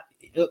about that.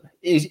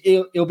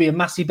 He'll be a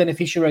massive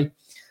beneficiary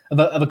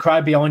of a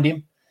crowd behind him.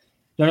 You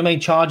know what I mean?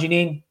 Charging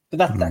in. But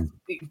that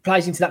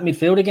plays into that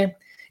midfield again.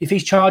 If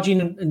he's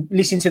charging and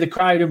listening to the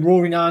crowd and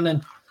roaring on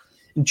and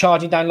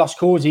charging down lost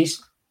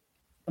causes,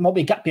 there might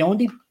be a gap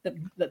behind him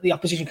that the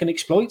opposition can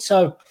exploit.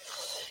 So,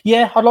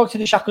 yeah, I'd like to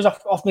do shackles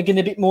off McGinn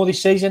a bit more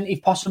this season,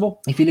 if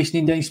possible, if you're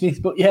listening, Dean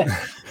Smith. But, yeah,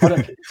 I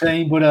don't think the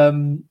same. But,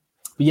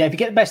 But yeah, if you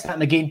get the best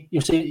out again,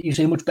 you'll see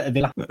a much better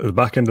Villa. At the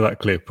back end of that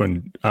clip,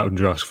 when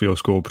Andrew asked for your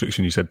score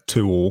prediction, you said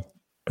 2-2.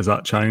 Has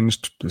that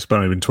changed? It's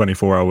only been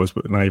 24 hours,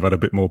 but now you've had a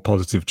bit more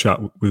positive chat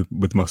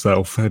with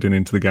myself heading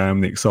into the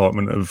game, the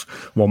excitement of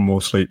one more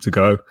sleep to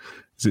go.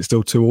 Is it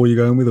still 2-2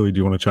 you're going with, or do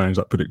you want to change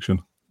that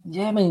prediction?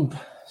 Yeah, I mean,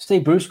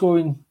 Steve Bruce's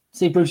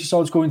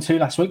side scoring 2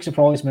 last week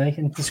surprised me,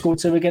 and he scored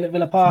 2 again at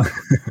Villa Park.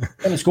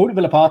 And he scored at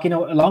Villa Park in a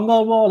long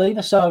goal wall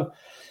either. So,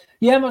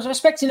 yeah, I was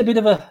expecting a bit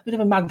of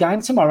a mad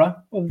game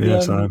tomorrow with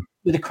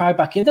the crowd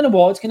back in. I don't know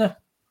why it's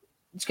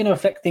gonna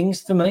affect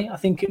things for me. I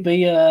think it'd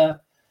be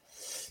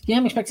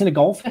I'm expecting a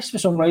goal fest for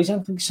some reason.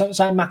 I think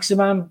Saint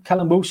Maximin,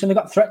 Callum Wilson, they've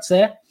got threats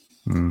there.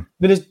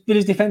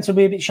 Villa's defence will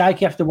be a bit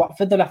shaky after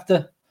Watford. They'll have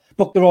to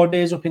book their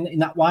ideas up in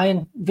that way,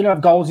 and Villa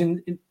have goals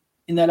in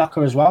their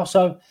locker as well.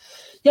 So,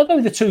 yeah, I'll go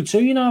with the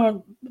 2-2, you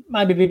know,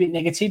 maybe be a bit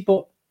negative,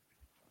 but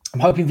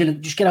I'm hoping Villa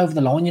just get over the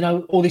line, you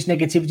know, all this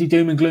negativity,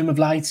 doom and gloom of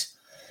late.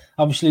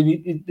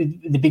 Obviously,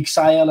 the big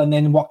sale and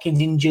then Watkins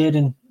injured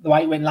and the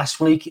way it went last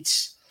week,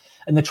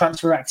 and the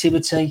transfer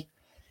activity.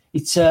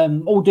 It's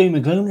all doom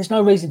and gloom. There's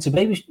no reason to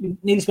be. We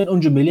nearly spent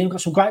 100 million. We've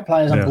got some great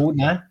players on board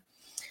now.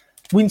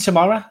 Win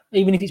tomorrow,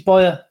 even if it's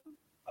by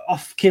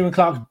off Kieran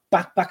Clark's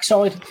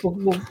backside.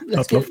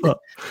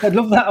 I'd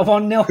love that.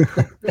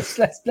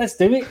 1-0. let's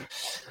do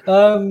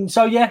it.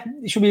 So yeah,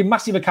 it should be a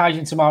massive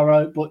occasion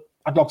tomorrow. But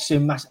I'd like to see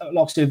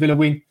a Villa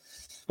win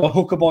by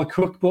hook or by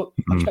crook. But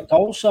I expect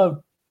goals,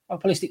 so I'll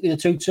probably stick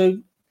with the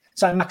 2-2.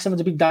 Saint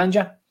Maximin's a big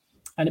danger,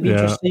 and it'd be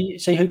interesting to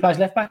see who plays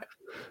left back.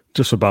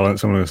 Just for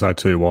balance, I'm going to say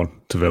 2-1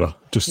 to Villa.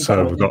 Just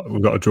so we've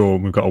got a draw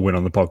and we've got a win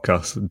on the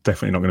podcast.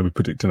 Definitely not going to be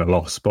predicting a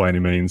loss by any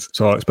means.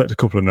 So I expect a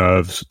couple of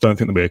nerves. Don't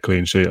think there'll be a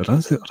clean sheet. I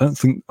don't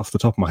think off the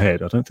top of my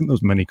head, I don't think there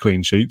was many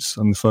clean sheets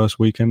on the first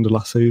weekend of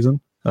last season.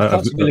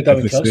 Villa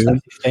going close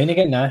to 15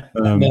 again now.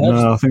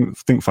 No, I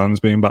think fans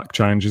being back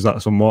changes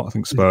that somewhat. I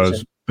think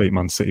Spurs beat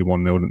Man City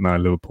 1-0, now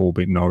Liverpool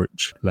beat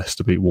Norwich,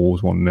 Leicester beat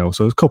Wolves 1-0.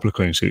 So there's a couple of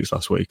clean sheets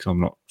last week. I'm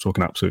not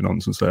talking absolute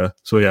nonsense there.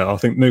 So yeah, I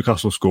think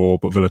Newcastle score,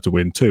 but Villa to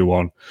win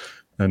 2-1,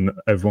 and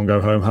everyone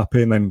go home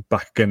happy, and then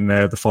back again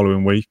there the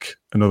following week,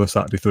 another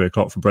Saturday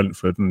 3:00 for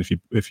Brentford, and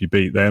if you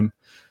beat them,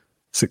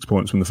 6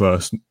 points from the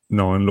first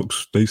 9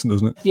 looks decent,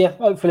 doesn't it? Yeah,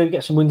 hopefully we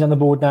get some wins on the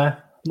board now.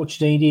 Much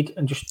needed,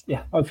 and just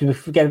hopefully we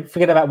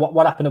forget about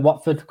what happened at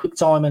Watford. Quick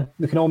time, and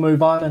we can all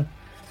move on and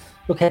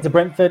look ahead to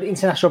Brentford.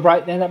 International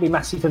break then, that'd be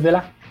massive for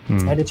Villa.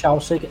 Ahead of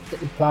Chelsea, get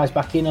the players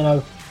back in. I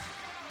know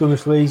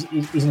Douglas Luiz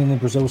isn't in the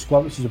Brazil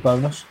squad, which is a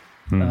bonus.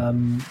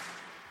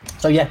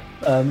 So yeah,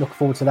 looking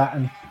forward to that.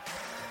 And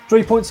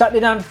 3 points Saturday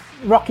down,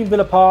 rocking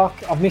Villa Park.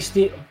 I've missed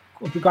it.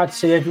 It'll be great to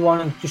see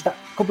everyone, and just a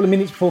couple of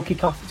minutes before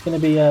kick-off, it's going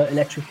to be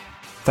electric.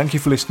 Thank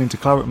you for listening to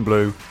Claret and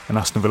Blue, an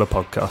Aston Villa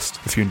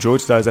podcast. If you enjoyed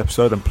today's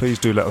episode, then please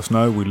do let us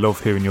know. We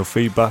love hearing your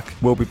feedback.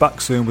 We'll be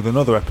back soon with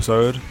another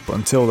episode, but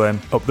until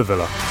then, up the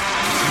Villa.